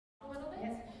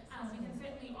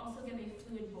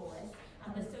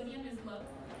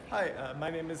Hi, my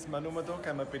name is Manu Madok.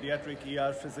 I'm a pediatric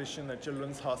ER physician at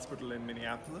Children's Hospital in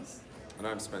Minneapolis. And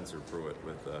I'm Spencer Pruitt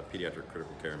with Pediatric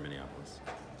Critical Care in Minneapolis.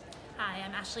 Hi,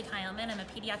 I'm Ashley Kyleman. I'm a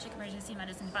pediatric emergency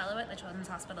medicine fellow at the Children's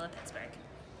Hospital of Pittsburgh.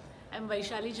 I'm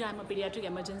Vaishali Jha. I'm a pediatric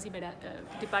emergency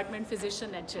department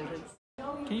physician at Children's.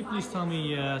 Can you please tell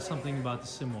me something about the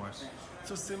Simwars?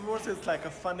 So Simwars is like a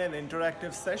fun and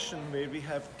interactive session where we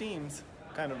have teams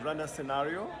kind of run a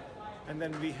scenario and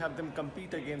then we have them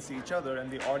compete against each other,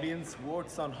 and the audience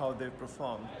votes on how they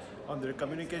perform, on their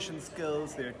communication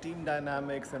skills, their team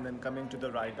dynamics, and then coming to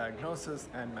the right diagnosis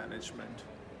and management.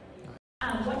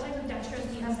 What type of dextrose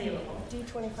do you have available?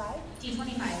 D25.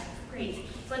 D25, great.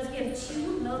 So let's give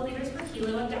 2 milliliters per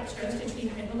kilo of dextrose to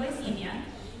treat hypoglycemia.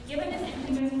 Given this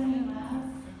information,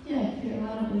 yeah, here,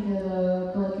 why don't we get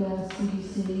a blood gas,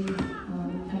 CBC,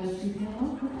 chemistry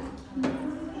panel?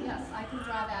 Yes, I can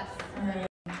draw that.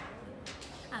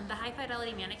 the high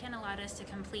fidelity mannequin allowed us to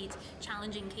complete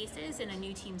challenging cases in a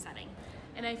new team setting.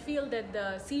 And I feel that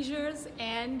the seizures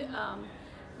and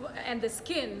the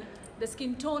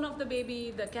skin tone of the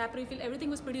baby, the capillary field, everything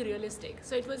was pretty realistic.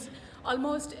 So it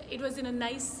was in a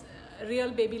nice,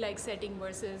 real baby-like setting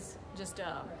versus just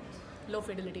a low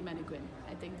fidelity mannequin.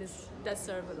 I think this does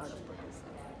serve a lot of purpose.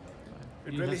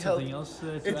 It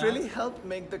really helped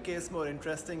make the case more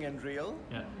interesting and real.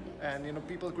 Yeah. And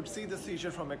people could see the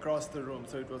seizure from across the room,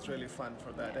 so it was really fun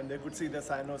for that. And they could see the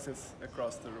cyanosis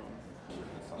across the room.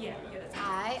 Yeah.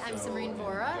 Hi, I'm Simreen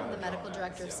Vora. I'm the medical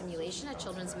director of simulation at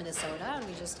Children's Minnesota, and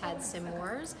we just had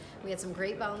Simwars. We had some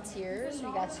great volunteers.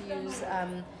 We got to use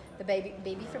the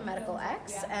baby from Medical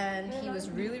X, and he was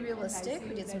really realistic.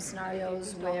 We did some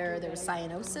scenarios where there was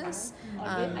cyanosis.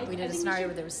 We did a scenario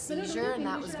where there was seizure, and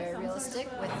that was very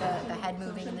realistic with the head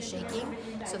moving and the shaking.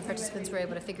 So the participants were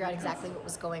able to figure out exactly what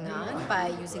was going on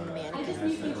by using the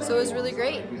mannequin. So it was really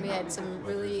great. We had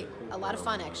a lot of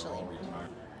fun actually.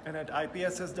 And at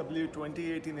IPSSW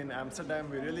 2018 in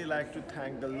Amsterdam, we really like to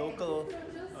thank the local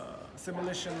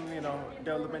simulation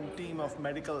development team of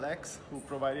Medical X, who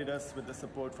provided us with the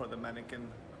support for the mannequin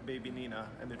baby Nina,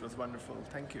 and it was wonderful.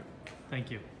 Thank you. Thank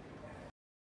you.